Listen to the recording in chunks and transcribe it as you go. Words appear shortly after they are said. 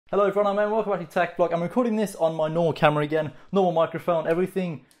Hello everyone, I'm welcome back to TechBlock. I'm recording this on my normal camera again, normal microphone,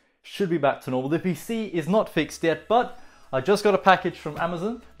 everything should be back to normal. The PC is not fixed yet, but I just got a package from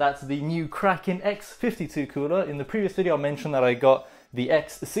Amazon. That's the new Kraken X52 cooler. In the previous video I mentioned that I got the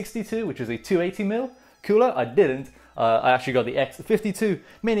X62, which is a 280mm cooler. I didn't. I actually got the X52,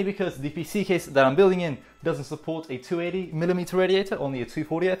 mainly because the PC case that I'm building in doesn't support a 280mm radiator, only a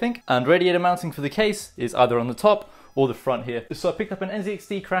 240 I think. And radiator mounting for the case is either on the top or the front here. So I picked up an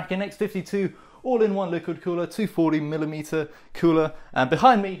NZXT Kraken X52 all-in-one liquid cooler, 240mm cooler, and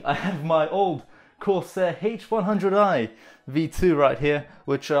behind me I have my old Corsair H100i V2 right here,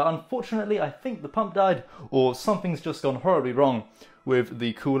 which unfortunately I think the pump died or something's just gone horribly wrong with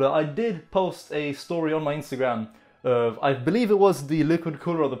the cooler. I did post a story on my Instagram of, I believe it was the liquid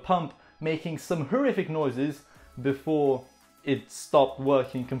cooler or the pump, making some horrific noises before it stopped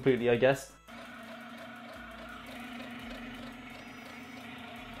working completely, I guess.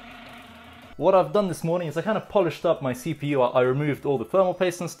 What I've done this morning is I kind of polished up my CPU. I removed all the thermal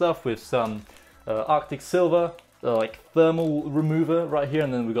paste and stuff with some Arctic Silver, like thermal remover right here,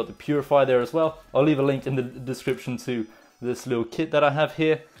 and then we've got the purifier there as well. I'll leave a link in the description to this little kit that I have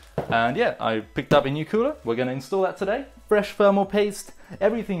here. And yeah, I picked up a new cooler. We're going to install that today. Fresh thermal paste,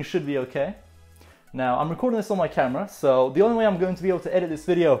 everything should be okay. Now, I'm recording this on my camera, so the only way I'm going to be able to edit this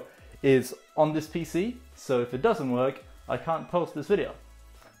video is on this PC. So if it doesn't work, I can't post this video.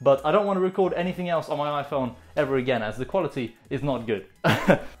 But I don't want to record anything else on my iPhone ever again, as the quality is not good.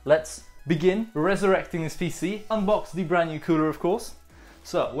 Let's begin resurrecting this PC. Unbox the brand new cooler, of course.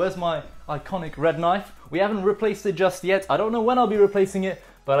 So, where's my iconic red knife? We haven't replaced it just yet. I don't know when I'll be replacing it,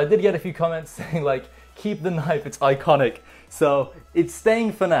 but I did get a few comments saying like, keep the knife, it's iconic. So, it's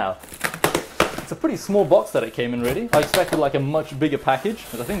staying for now. It's a pretty small box that it came in, really. I expected like a much bigger package,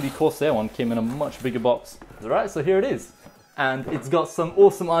 because I think the Corsair one came in a much bigger box. Alright, so here it is. And it's got some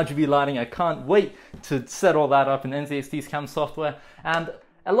awesome RGB lighting. I can't wait to set all that up in NZXT's cam software. And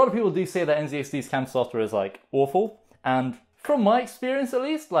a lot of people do say that NZXT's cam software is like awful. And from my experience at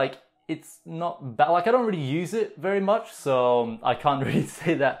least, like it's not bad. Like I don't really use it very much, so I can't really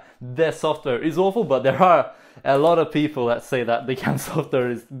say that their software is awful. But there are a lot of people that say that the cam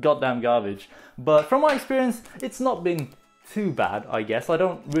software is goddamn garbage. But from my experience, it's not been too bad, I guess. I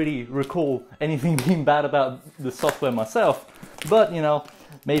don't really recall anything being bad about the software myself, but you know,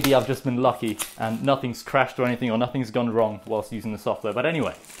 maybe I've just been lucky and nothing's crashed or anything, or nothing's gone wrong whilst using the software. But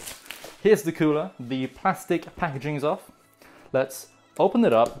anyway, here's the cooler. The plastic packaging's off. Let's open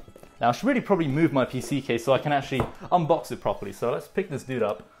it up. Now I should really probably move my PC case so I can actually unbox it properly. So let's pick this dude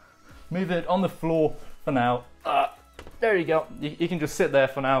up, move it on the floor for now. There you go. You can just sit there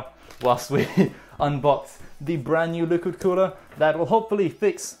for now whilst we unbox the brand new liquid cooler that will hopefully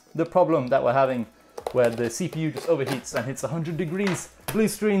fix the problem that we're having where the CPU just overheats and hits 100 degrees, blue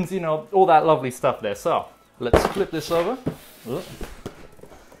screens, you know, all that lovely stuff there. So let's flip this over,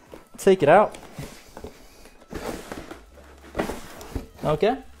 take it out.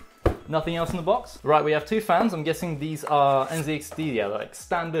 Okay, nothing else in the box. Right, we have two fans. I'm guessing these are NZXT, yeah, like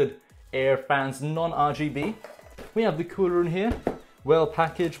standard air fans, non-RGB. We have the cooler in here. Well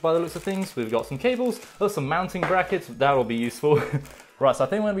packaged by the looks of things. We've got some cables, there's some mounting brackets, that'll be useful. Right, so I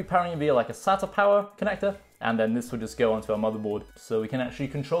think we're going to be powering it via like a SATA power connector, and then this will just go onto our motherboard so we can actually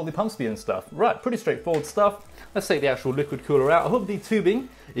control the pump speed and stuff. Right, pretty straightforward stuff. Let's take the actual liquid cooler out. I hope the tubing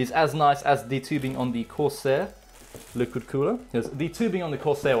is as nice as the tubing on the Corsair liquid cooler, because the tubing on the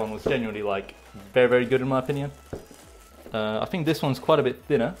Corsair one was genuinely like very, very good in my opinion. I think this one's quite a bit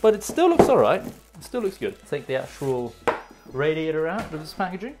thinner, but it still looks alright. It still looks good. Take the actual radiator out of this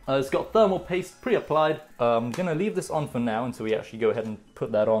packaging. It's got thermal paste pre-applied. I'm gonna leave this on for now until we actually go ahead and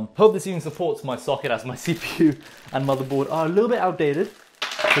put that on. Hope this even supports my socket, as my CPU and motherboard are a little bit outdated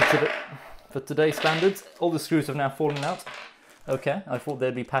for today's standards. All the screws have now fallen out. Okay, I thought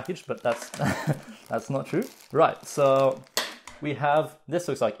they'd be packaged, but that's that's not true. Right, so we have, this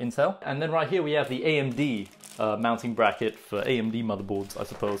looks like Intel, and then right here we have the AMD mounting bracket for AMD motherboards, I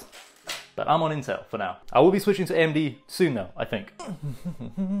suppose. But I'm on Intel for now. I will be switching to AMD soon though, I think.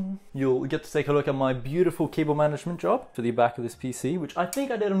 You'll get to take a look at my beautiful cable management job for the back of this PC, which I think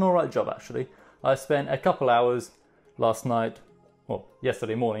I did an alright job actually. I spent a couple hours last night, well,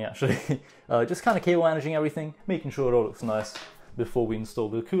 yesterday morning actually, just kind of cable managing everything, making sure it all looks nice before we install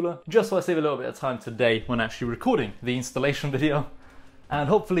the cooler, just so I save a little bit of time today when actually recording the installation video, and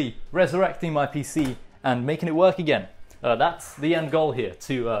hopefully resurrecting my PC and making it work again. That's the end goal here,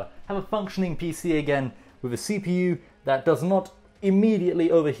 to have a functioning PC again with a CPU that does not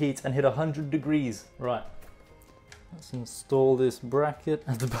immediately overheat and hit 100 degrees. Right, let's install this bracket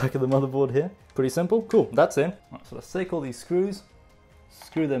at the back of the motherboard here. Pretty simple. Cool, that's in. Right, so let's take all these screws,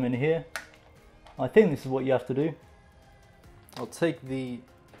 screw them in here. I think this is what you have to do. I'll take the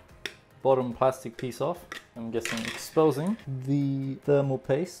bottom plastic piece off. I'm guessing exposing the thermal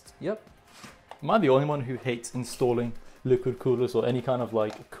paste. Yep. Am I the only one who hates installing liquid coolers or any kind of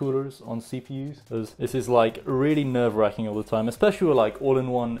like coolers on CPUs? Because this is like really nerve-wracking all the time, especially with like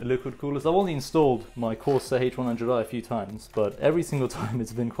all-in-one liquid coolers. I've only installed my Corsair H100i a few times, but every single time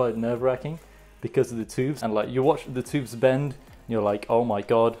it's been quite nerve-wracking because of the tubes. And like you watch the tubes bend, you're like, oh my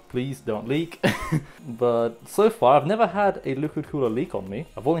god, please don't leak. But so far I've never had a liquid cooler leak on me.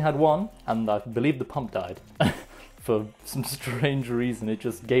 I've only had one, and I believe the pump died. For some strange reason, it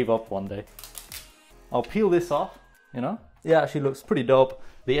just gave up one day. I'll peel this off, you know? It actually looks pretty dope.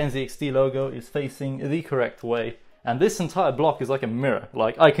 The NZXT logo is facing the correct way, and this entire block is like a mirror.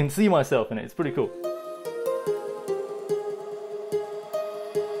 Like, I can see myself in it, it's pretty cool.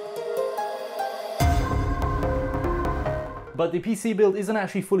 But the PC build isn't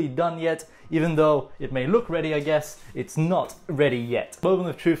actually fully done yet, even though it may look ready, I guess. It's not ready yet. Moment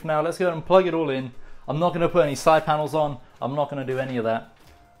of truth now, let's go ahead and plug it all in. I'm not going to put any side panels on, I'm not going to do any of that.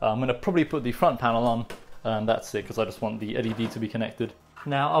 I'm going to probably put the front panel on, and that's it, because I just want the LED to be connected.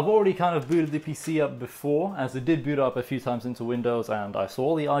 Now, I've already kind of booted the PC up before, as it did boot up a few times into Windows, and I saw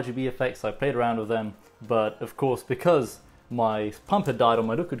all the RGB effects, I played around with them, but of course, because my pump had died on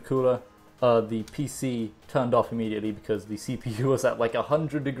my liquid cooler, the PC turned off immediately because the CPU was at like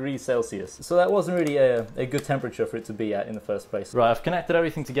 100 degrees Celsius. So that wasn't really a good temperature for it to be at in the first place. Right, I've connected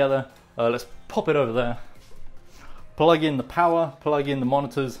everything together. Let's pop it over there. Plug in the power, plug in the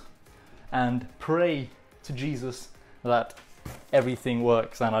monitors, and pray to Jesus that everything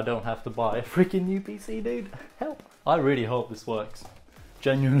works and I don't have to buy a freaking new PC, dude. Help. I really hope this works.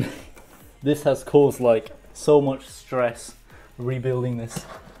 Genuinely. This has caused like so much stress rebuilding this.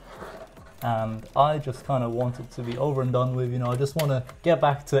 And I just kind of want it to be over and done with, you know, I just want to get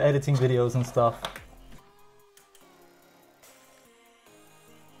back to editing videos and stuff.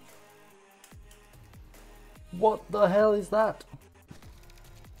 What the hell is that?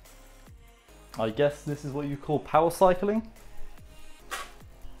 I guess this is what you call power cycling.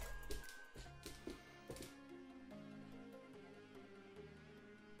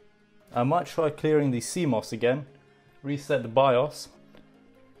 I might try clearing the CMOS again, reset the BIOS.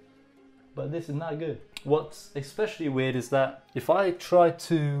 But this is not good. What's especially weird is that if I try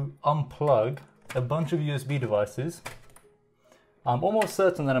to unplug a bunch of USB devices, I'm almost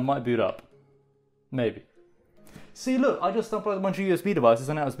certain that it might boot up. Maybe. See, look, I just unplugged a bunch of USB devices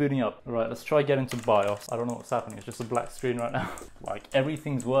and now it's booting up. Alright, let's try getting to BIOS. I don't know what's happening, it's just a black screen right now. Like,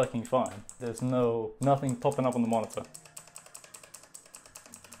 everything's working fine. There's nothing popping up on the monitor.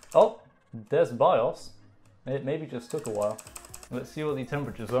 Oh, there's BIOS. It maybe just took a while. Let's see what the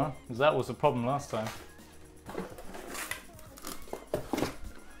temperatures are, because that was a problem last time.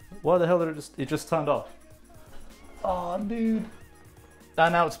 Why the hell did it just turned off? Oh, dude.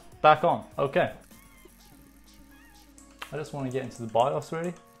 And now it's back on. Okay. I just want to get into the BIOS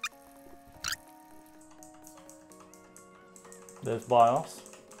really. There's BIOS.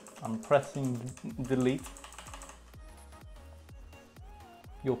 I'm pressing delete.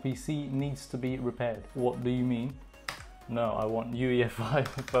 Your PC needs to be repaired. What do you mean? No, I want UEFI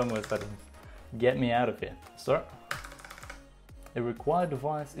firmware settings. Get me out of here. Sir, a required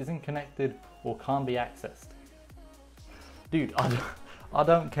device isn't connected or can't be accessed. Dude, I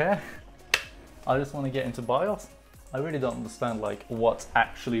don't care. I just want to get into BIOS. I really don't understand like what's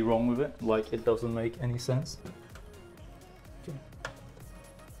actually wrong with it. Like, it doesn't make any sense. Okay.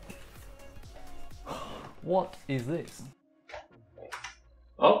 What is this?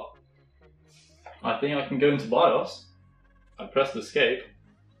 Oh, I think I can go into BIOS. I pressed escape.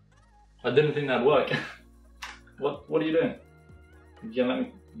 I didn't think that'd work. What are you doing? You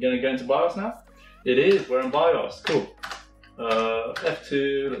gonna go into BIOS now? It is, we're in BIOS, cool.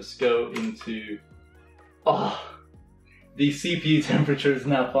 F2, let's go into... Oh, the CPU temperature is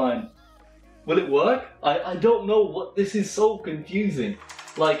now fine. Will it work? I don't know what, this is so confusing.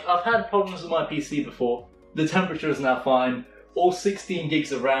 Like, I've had problems with my PC before. The temperature is now fine. All 16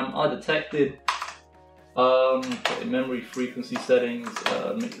 gigs of RAM are detected. Okay, memory frequency settings,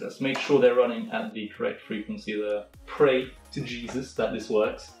 let's make sure they're running at the correct frequency there. Pray to Jesus that this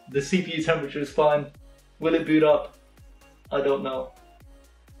works. The CPU temperature is fine. Will it boot up? I don't know.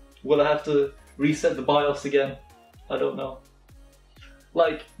 Will I have to reset the BIOS again? I don't know.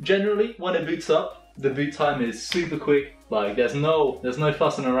 Like, generally, when it boots up, the boot time is super quick. Like, there's no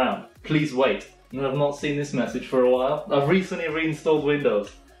fussing around. Please wait. I've not seen this message for a while. I've recently reinstalled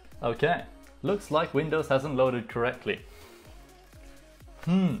Windows. Okay. Looks like Windows hasn't loaded correctly.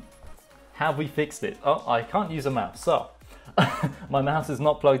 Have we fixed it? Oh, I can't use a mouse. So, My mouse is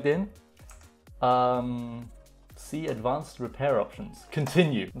not plugged in. See advanced repair options.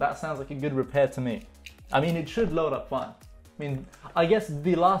 Continue. That sounds like a good repair to me. I mean, it should load up fine. I mean, I guess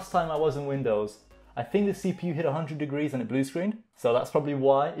the last time I was in Windows, I think the CPU hit 100 degrees and it blue screened. So that's probably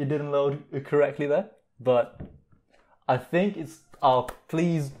why it didn't load correctly there. But I think it's, oh,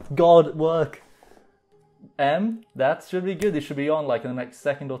 please, God, work. That should be good. It should be on like in the next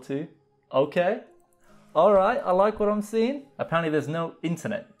second or two. Okay. Alright, I like what I'm seeing. Apparently there's no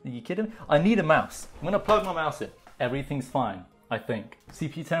internet. Are you kidding me? I need a mouse. I'm gonna plug my mouse in. Everything's fine, I think.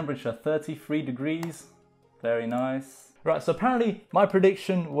 CPU temperature 33 degrees. Very nice. Right, so apparently my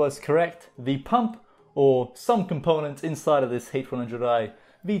prediction was correct. The pump or some component inside of this H100i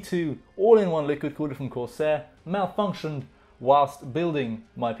V2 all-in-one liquid cooler from Corsair malfunctioned whilst building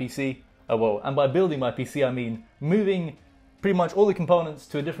my PC. Well, and by building my PC I mean moving pretty much all the components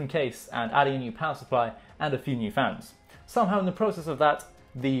to a different case and adding a new power supply and a few new fans. Somehow in the process of that,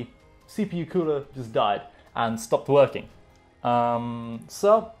 the CPU cooler just died and stopped working.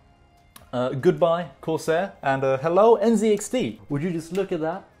 Goodbye Corsair and hello NZXT. Would you just look at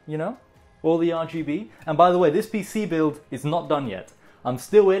that, you know? All the RGB. And by the way, this PC build is not done yet. I'm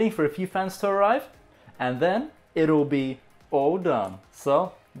still waiting for a few fans to arrive and then it'll be all done.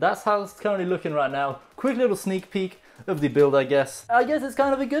 So that's how it's currently looking right now. Quick little sneak peek of the build, I guess. I guess it's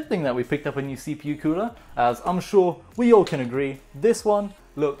kind of a good thing that we picked up a new CPU cooler, as I'm sure we all can agree, this one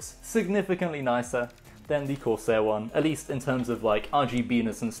looks significantly nicer than the Corsair one, at least in terms of like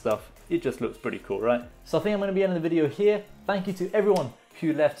RGB-ness and stuff. It just looks pretty cool, right? So I think I'm going to be ending the video here. Thank you to everyone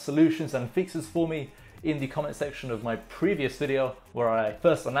who left solutions and fixes for me in the comment section of my previous video, where I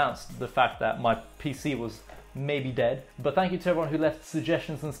first announced the fact that my PC was maybe dead. But thank you to everyone who left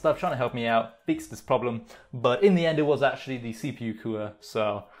suggestions and stuff trying to help me out fix this problem. But in the end it was actually the CPU cooler,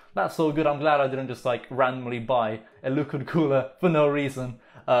 so that's all good. I'm glad I didn't just like randomly buy a liquid cooler for no reason,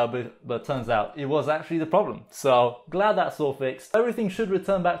 but turns out it was actually the problem. So glad that's all fixed. Everything should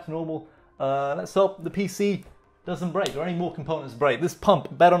return back to normal. Let's hope the PC doesn't break or any more components break. This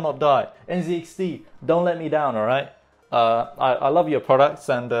pump better not die. NZXT, don't let me down, alright? I love your products,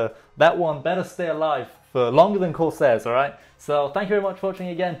 and that one better stay alive for longer than Corsair's, alright? So thank you very much for watching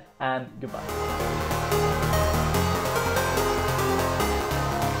again, and goodbye.